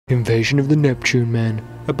Invasion of the Neptune Men.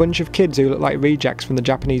 A bunch of kids who look like rejects from the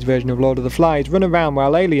Japanese version of Lord of the Flies run around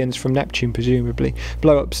while aliens from Neptune, presumably,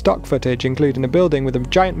 blow up stock footage, including a building with a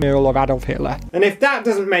giant mural of Adolf Hitler. And if that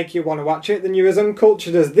doesn't make you want to watch it, then you're as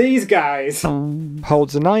uncultured as these guys.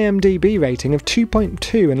 Holds an IMDb rating of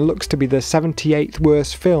 2.2 and looks to be the 78th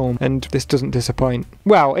worst film, and this doesn't disappoint.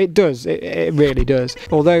 Well, it does, it really does.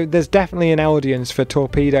 Although there's definitely an audience for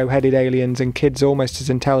torpedo-headed aliens and kids almost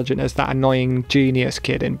as intelligent as that annoying genius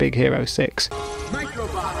kid in Big Hero 6.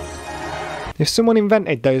 If someone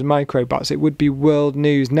invented those microbots, it would be world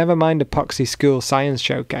news, never mind Epoxy School Science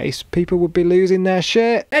Showcase. People would be losing their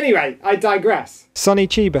shit. Anyway, I digress. Sonny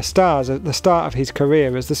Chiba stars at the start of his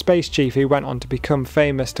career as the space chief who went on to become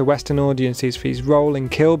famous to Western audiences for his role in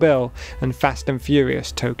Kill Bill and Fast and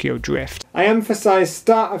Furious Tokyo Drift. I emphasise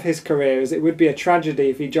start of his career as it would be a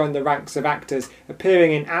tragedy if he joined the ranks of actors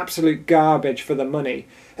appearing in absolute garbage for the money.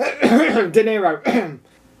 De Niro.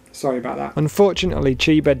 Sorry about that. Unfortunately,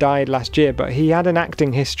 Chiba died last year, but he had an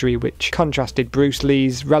acting history which contrasted Bruce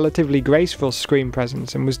Lee's relatively graceful screen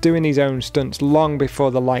presence and was doing his own stunts long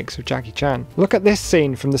before the likes of Jackie Chan. Look at this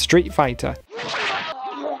scene from the Street Fighter.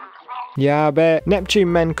 Yeah, I bet.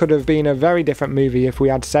 Neptune Men could have been a very different movie if we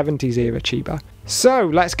had 70s era Chiba. So,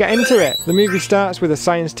 let's get into it. The movie starts with a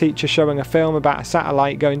science teacher showing a film about a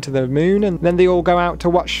satellite going to the moon, and then they all go out to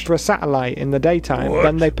watch for a satellite in the daytime. What?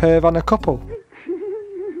 Then they perv on a couple.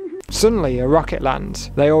 Suddenly, a rocket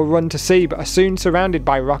lands. They all run to see, but are soon surrounded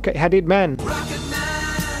by rocket-headed men.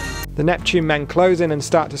 The Neptune Men close in and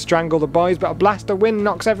start to strangle the boys, but a blast of wind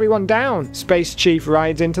knocks everyone down. Space Chief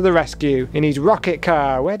rides into the rescue in his rocket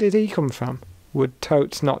car. Where did he come from? Would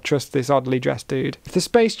totes not trust this oddly dressed dude. If the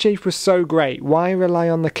Space Chief was so great, why rely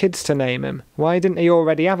on the kids to name him? Why didn't he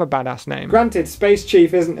already have a badass name? Granted, Space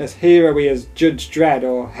Chief isn't as hero-y as Judge Dredd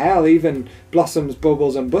or hell, even Blossoms,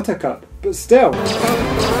 Bubbles and Buttercup, but still.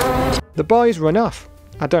 The boys run off.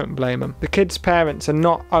 I don't blame them. The kids' parents are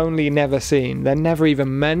not only never seen, they're never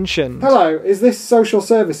even mentioned. Hello, is this social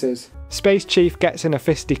services? Space Chief gets in a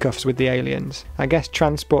fisticuffs with the aliens. I guess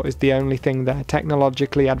transport is the only thing they're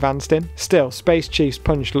technologically advanced in. Still, Space Chief's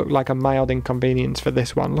punch looked like a mild inconvenience for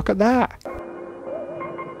this one. Look at that!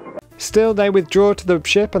 Still, they withdraw to the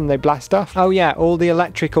ship and they blast off. Oh yeah, all the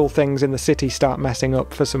electrical things in the city start messing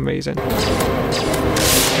up for some reason.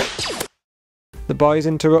 The boys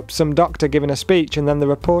interrupt some doctor giving a speech, and then the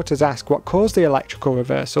reporters ask what caused the electrical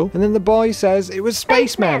reversal, and then the boy says it was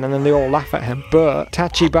spacemen, and then they all laugh at him. But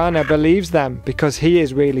Tachibana believes them because he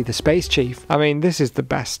is really the Space Chief. I mean, this is the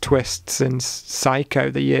best twist since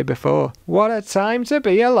Psycho the year before. What a time to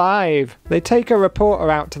be alive! They take a reporter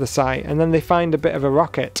out to the site, and then they find a bit of a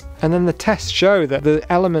rocket. And then the tests show that the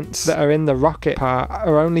elements that are in the rocket part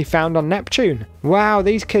are only found on Neptune. Wow,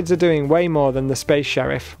 these kids are doing way more than the space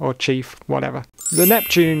sheriff, or chief, whatever. The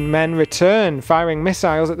Neptune Men return, firing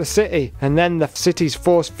missiles at the city, and then the city's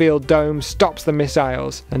force field dome stops the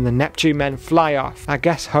missiles, and the Neptune Men fly off. I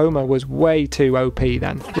guess Homer was way too OP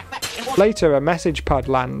then. Later, a message pod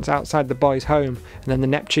lands outside the boys' home, and then the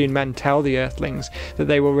Neptune Men tell the Earthlings that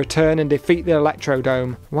they will return and defeat the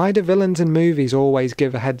Electrodome. Why do villains in movies always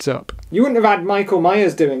give a heads up? You wouldn't have had Michael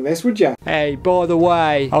Myers doing this, would you? Hey, by the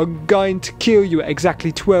way, I'm going to kill you at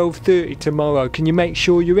exactly 12:30 tomorrow. Can you make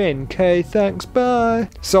sure you're in? Okay, thanks, bye.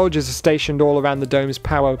 Soldiers are stationed all around the dome's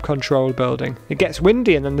power control building. It gets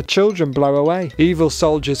windy and then the children blow away. Evil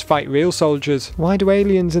soldiers fight real soldiers. Why do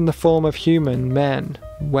aliens in the form of human men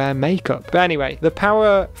wear makeup? But anyway, the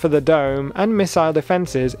power for the dome and missile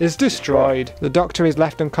defences is destroyed. The doctor is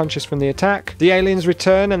left unconscious from the attack. The aliens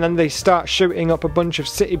return and then they start shooting up a bunch of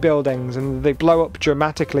city buildings and they blow up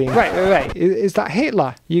dramatically. Wait, is that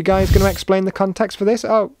Hitler? You guys going to explain the context for this?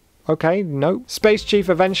 Oh, okay, no. Space Chief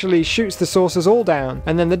eventually shoots the saucers all down,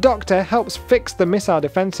 and then the Doctor helps fix the missile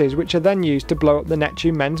defences, which are then used to blow up the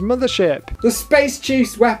Neptune Men's mothership. The Space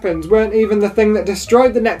Chief's weapons weren't even the thing that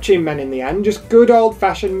destroyed the Neptune Men in the end, just good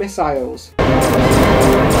old-fashioned missiles.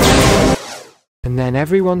 And then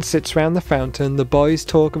everyone sits round the fountain, the boys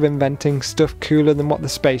talk of inventing stuff cooler than what the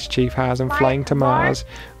Space Chief has and flying to Mars.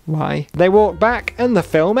 Why? They walk back and the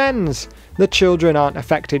film ends. The children aren't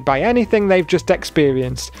affected by anything they've just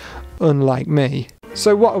experienced, unlike me.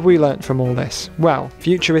 So what have we learnt from all this? Well,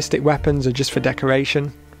 futuristic weapons are just for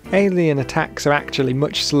decoration. Alien attacks are actually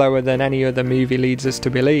much slower than any other movie leads us to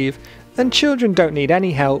believe, and children don't need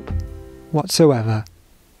any help whatsoever.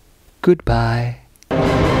 Goodbye.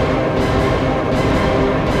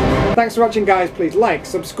 Thanks for watching, guys. Please like,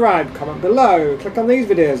 subscribe, comment below, click on these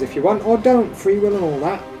videos if you want, or don't, free will and all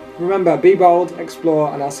that. Remember, be bold,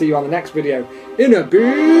 explore, and I'll see you on the next video in a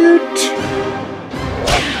bit.